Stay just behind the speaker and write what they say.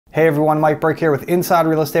Hey everyone, Mike Burke here with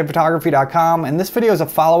InsideRealEstatePhotography.com, and this video is a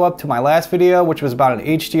follow-up to my last video, which was about an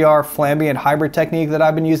HDR Flambient hybrid technique that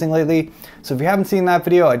I've been using lately. So if you haven't seen that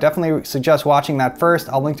video, I definitely suggest watching that first.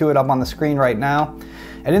 I'll link to it up on the screen right now.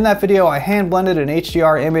 And in that video, I hand blended an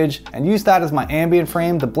HDR image and used that as my ambient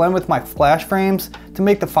frame to blend with my flash frames to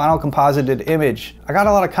make the final composited image. I got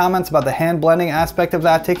a lot of comments about the hand blending aspect of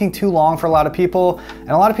that taking too long for a lot of people,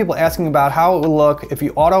 and a lot of people asking about how it would look if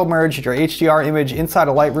you auto merged your HDR image inside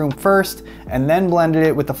of Lightroom first and then blended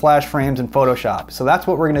it with the flash frames in Photoshop. So that's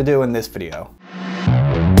what we're gonna do in this video.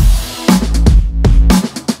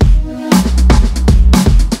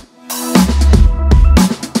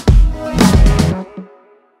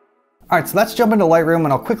 Alright, so let's jump into Lightroom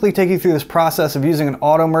and I'll quickly take you through this process of using an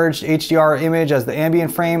auto-merged HDR image as the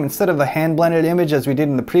ambient frame instead of the hand-blended image as we did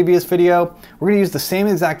in the previous video. We're going to use the same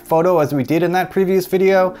exact photo as we did in that previous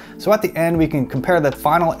video, so at the end we can compare the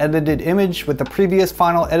final edited image with the previous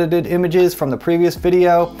final edited images from the previous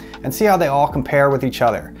video and see how they all compare with each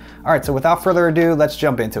other. Alright, so without further ado, let's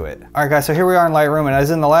jump into it. Alright guys, so here we are in Lightroom, and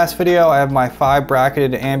as in the last video, I have my 5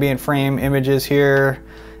 bracketed ambient frame images here.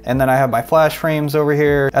 And then I have my flash frames over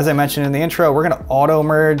here. As I mentioned in the intro, we're gonna auto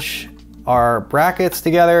merge our brackets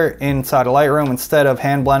together inside of Lightroom instead of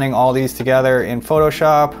hand blending all these together in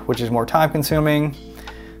Photoshop, which is more time consuming.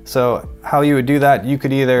 So how you would do that, you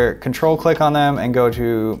could either control click on them and go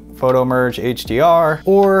to Photo Merge HDR,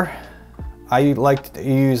 or I like to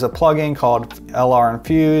use a plugin called LR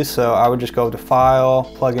Infuse, so I would just go to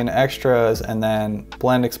File, Plugin Extras, and then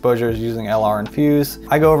Blend Exposures using LR Infuse.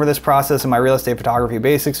 I go over this process in my Real Estate Photography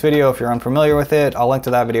Basics video. If you're unfamiliar with it, I'll link to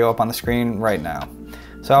that video up on the screen right now.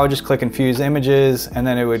 So I would just click Infuse Images, and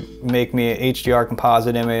then it would make me an HDR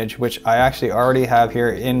composite image, which I actually already have here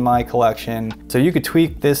in my collection. So you could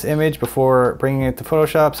tweak this image before bringing it to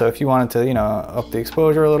Photoshop. So if you wanted to, up the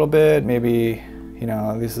exposure a little bit, maybe,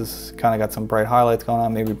 this is kind of got some bright highlights going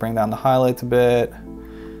on, maybe bring down the highlights a bit,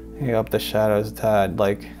 maybe up the shadows a tad,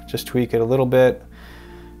 just tweak it a little bit,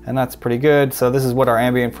 and that's pretty good. So this is what our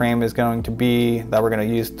ambient frame is going to be that we're going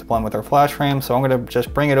to use to blend with our flash frame. So I'm going to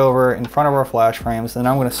just bring it over in front of our flash frames, and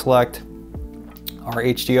I'm going to select our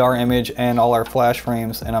HDR image and all our flash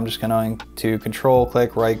frames, and I'm just going to control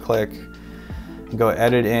click, right click, and go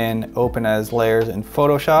edit in, open as layers in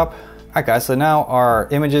Photoshop. Alright guys, so now our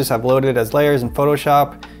images have loaded as layers in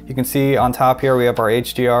Photoshop. You can see on top here we have our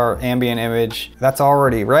HDR ambient image. That's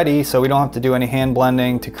already ready, so we don't have to do any hand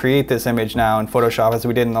blending to create this image now in Photoshop as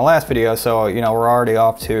we did in the last video. So, we're already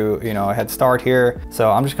off to, a head start here.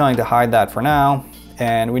 So I'm just going to hide that for now.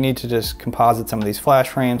 And we need to just composite some of these flash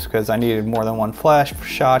frames because I needed more than one flash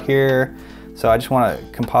shot here. So I just want to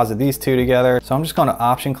composite these two together. So I'm just going to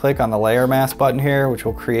option click on the layer mask button here, which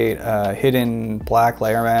will create a hidden black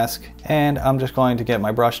layer mask. And I'm just going to get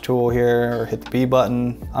my brush tool here, or hit the B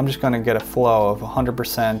button. I'm just going to get a flow of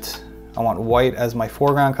 100%. I want white as my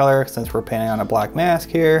foreground color since we're painting on a black mask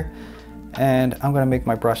here. And I'm going to make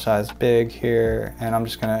my brush size big here. And I'm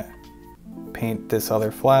just going to paint this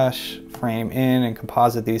other flash frame in and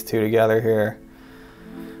composite these two together here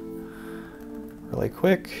really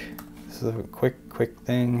quick. This is a quick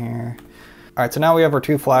thing here. All right, so now we have our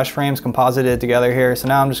 2 flash frames composited together here. So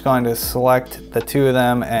now I'm just going to select the 2 of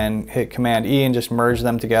them and hit Command E and just merge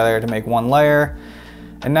them together to make one layer.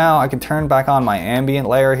 And now I can turn back on my ambient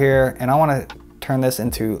layer here, and I want to turn this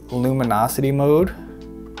into luminosity mode.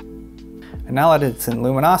 And now that it's in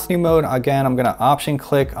luminosity mode, again, I'm going to option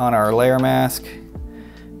click on our layer mask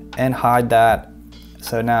and hide that.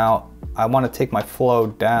 So now I want to take my flow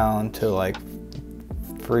down to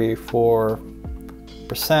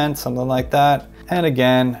 3-4%, something like that. And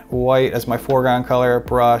again, white as my foreground color,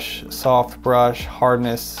 brush, soft brush,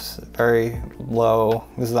 hardness very low.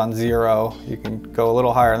 This is on 0. You can go a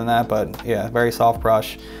little higher than that, but yeah, very soft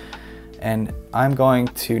brush. And I'm going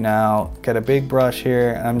to now get a big brush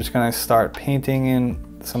here, and I'm just going to start painting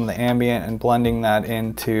in some of the ambient and blending that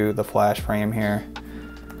into the flash frame here.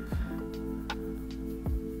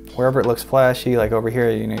 Wherever it looks flashy, like over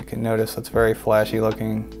here, you can notice it's very flashy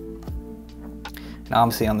looking. And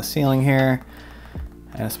obviously on the ceiling here,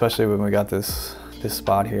 and especially when we got this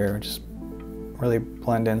spot here, just really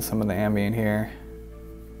blend in some of the ambient here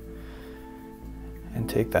and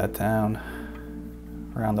take that down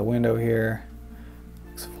around the window here.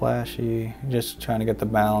 Looks flashy, just trying to get the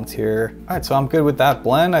balance here. All right, so I'm good with that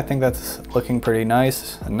blend. I think that's looking pretty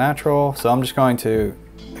nice and natural. So I'm just going to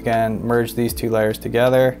again merge these 2 layers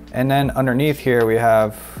together, and then underneath here we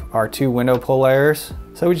have our 2 window pull layers.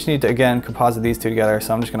 So we just need to again composite these 2 together.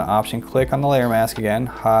 So I'm just going to option click on the layer mask again,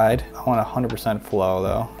 hide. I want 100% flow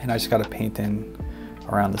though, and I just got to paint in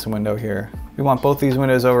around this window here. We want both these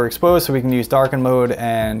windows overexposed so we can use darken mode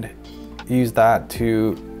and use that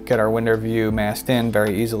to get our window view masked in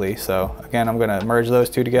very easily. So again, I'm gonna merge those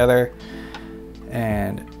two together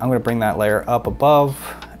and I'm gonna bring that layer up above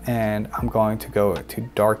and I'm going to go to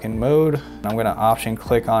darken mode. I'm gonna option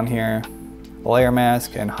click on here, layer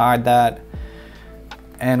mask, and hide that.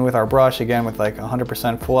 And with our brush, again with like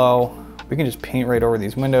 100% flow, we can just paint right over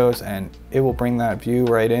these windows and it will bring that view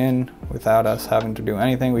right in without us having to do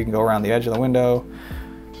anything. We can go around the edge of the window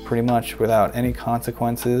pretty much without any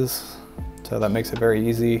consequences. So that makes it very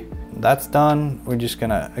easy. That's done. We're just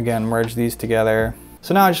gonna, again, merge these together.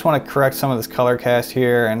 So now I just wanna correct some of this color cast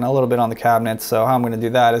here and a little bit on the cabinets. So how I'm gonna do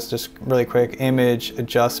that is just really quick, image,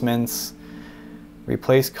 adjustments,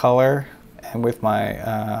 replace color. And with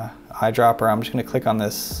my eyedropper, I'm just gonna click on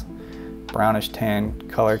this brownish tan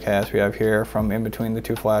color cast we have here from in between the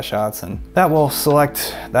two flash shots, and that will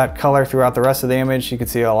select that color throughout the rest of the image. You can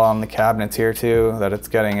see all on the cabinets here too that it's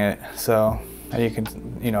getting it. So you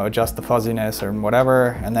can, you know, adjust the fuzziness or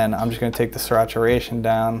whatever. And then I'm just gonna take the saturation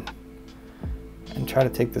down and try to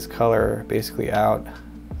take this color basically out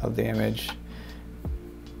of the image.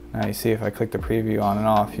 Now you see if I click the preview on and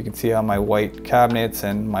off, you can see how my white cabinets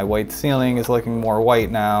and my white ceiling is looking more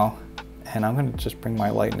white now. And I'm gonna just bring my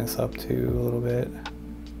lightness up too a little bit.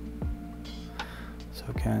 So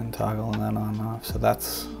again, toggling that on and off. So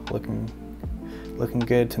that's looking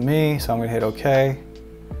good to me. So I'm gonna hit OK.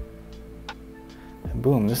 And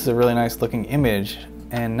boom, this is a really nice looking image.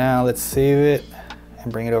 And now let's save it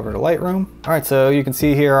and bring it over to Lightroom. All right, so you can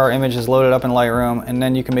see here our image is loaded up in Lightroom, and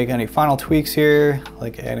then you can make any final tweaks here,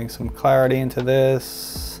 like adding some clarity into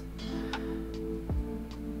this.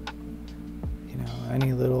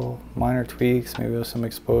 Any little minor tweaks, maybe with some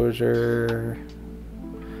exposure,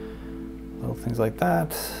 little things like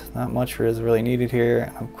that. Not much is really needed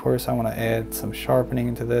here. And of course, I want to add some sharpening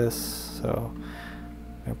into this. So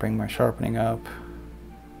I'm gonna bring my sharpening up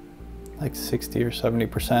like 60 or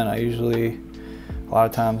 70%. I usually, a lot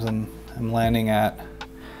of times I'm landing at,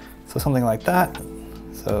 so something like that.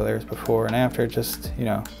 So there's before and after, just, you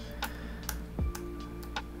know,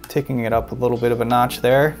 taking it up a little bit of a notch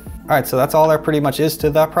there. All right, so that's all there pretty much is to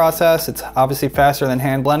that process. It's obviously faster than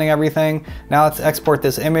hand blending everything. Now let's export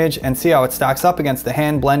this image and see how it stacks up against the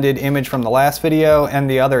hand blended image from the last video and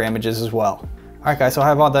the other images as well. All right guys, so I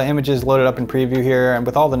have all the images loaded up in preview here and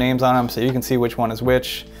with all the names on them so you can see which one is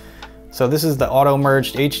which. So this is the auto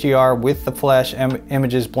merged HDR with the flash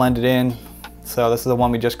images blended in. So this is the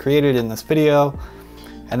one we just created in this video.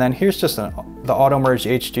 And then here's just the auto merged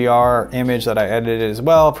HDR image that I edited as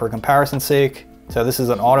well for comparison's sake. So this is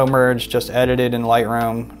an auto merge just edited in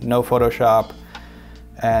Lightroom, no Photoshop.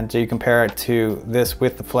 And so you compare it to this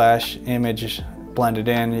with the flash image blended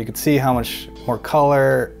in. You can see how much more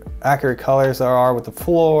color, accurate colors there are with the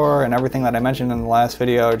floor and everything that I mentioned in the last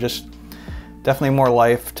video. Just definitely more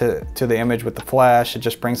life to the image with the flash. It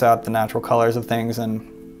just brings out the natural colors of things, and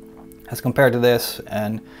as compared to this,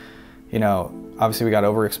 and you know, obviously we got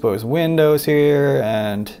overexposed windows here,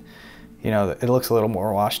 and you know, it looks a little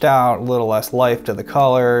more washed out, a little less life to the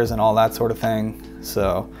colors and all that sort of thing.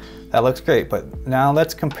 So that looks great, but now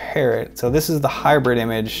let's compare it. So this is the hybrid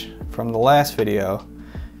image from the last video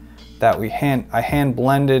that I hand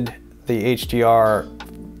blended the HDR,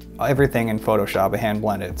 everything in Photoshop, I hand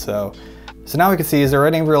blended. So now we can see, is there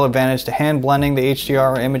any real advantage to hand blending the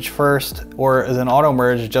HDR image first, or is an auto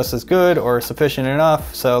merge just as good or sufficient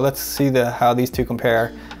enough? So let's see how these two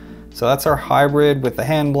compare. So that's our hybrid with the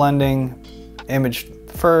hand blending image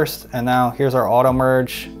first, and now here's our auto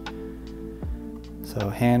merge. So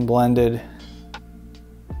hand blended,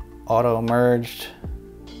 auto merged.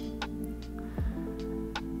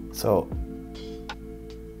 So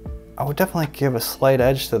I would definitely give a slight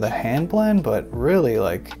edge to the hand blend, but really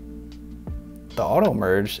like the auto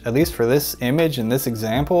merge, at least for this image and this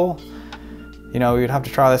example, you know, you'd have to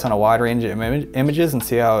try this on a wide range of images and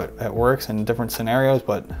see how it works in different scenarios.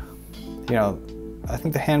 But you know, I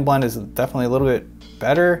think the hand blend is definitely a little bit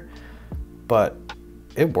better, but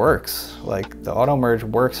it works. Like the auto merge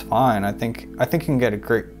works fine. I think you can get a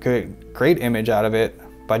great image out of it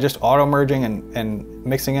by just auto merging and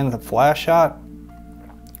mixing in the flash shot.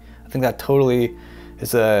 I think that totally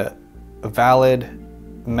is a valid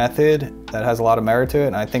method that has a lot of merit to it,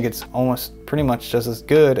 and I think it's almost pretty much just as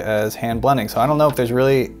good as hand blending. So I don't know if there's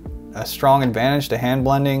really a strong advantage to hand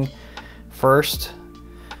blending first.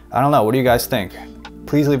 I don't know, what do you guys think?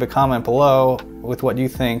 Please leave a comment below with what you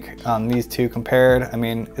think on these two compared. I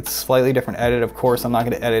mean, it's a slightly different edit, of course. I'm not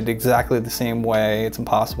gonna edit exactly the same way, it's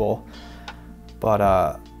impossible.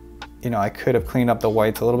 But you know, I could have cleaned up the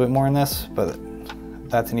whites a little bit more in this, but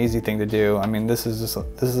that's an easy thing to do. I mean, this is a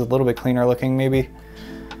little bit cleaner looking maybe.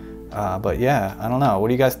 But yeah, I don't know. What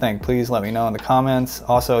do you guys think? Please let me know in the comments.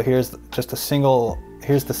 Also, here's the single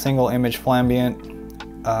image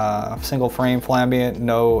Flambient, single frame Flambient,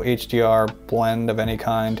 no HDR blend of any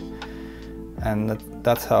kind. And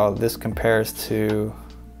that's how this compares to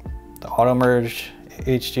the auto merge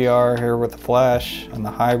HDR here with the flash and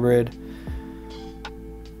the hybrid.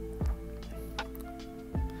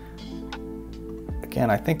 Again,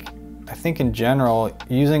 I think in general,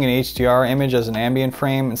 using an HDR image as an ambient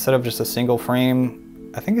frame instead of just a single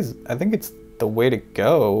frame, I think it's the way to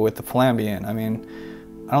go with the Flambient. I mean,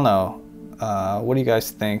 I don't know. What do you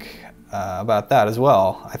guys think about that as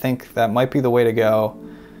well? I think that might be the way to go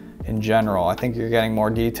in general. I think you're getting more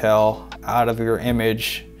detail out of your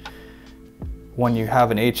image when you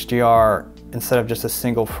have an HDR instead of just a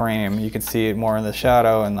single frame. You can see it more in the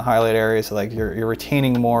shadow and the highlight area, so like you're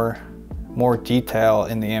retaining more detail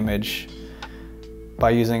in the image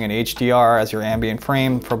by using an HDR as your ambient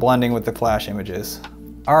frame for blending with the flash images.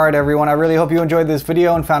 Alright everyone, I really hope you enjoyed this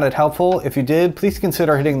video and found it helpful. If you did, please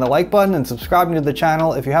consider hitting the like button and subscribing to the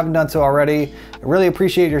channel if you haven't done so already. I really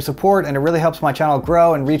appreciate your support and it really helps my channel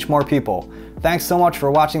grow and reach more people. Thanks so much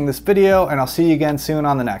for watching this video, and I'll see you again soon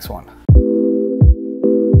on the next one.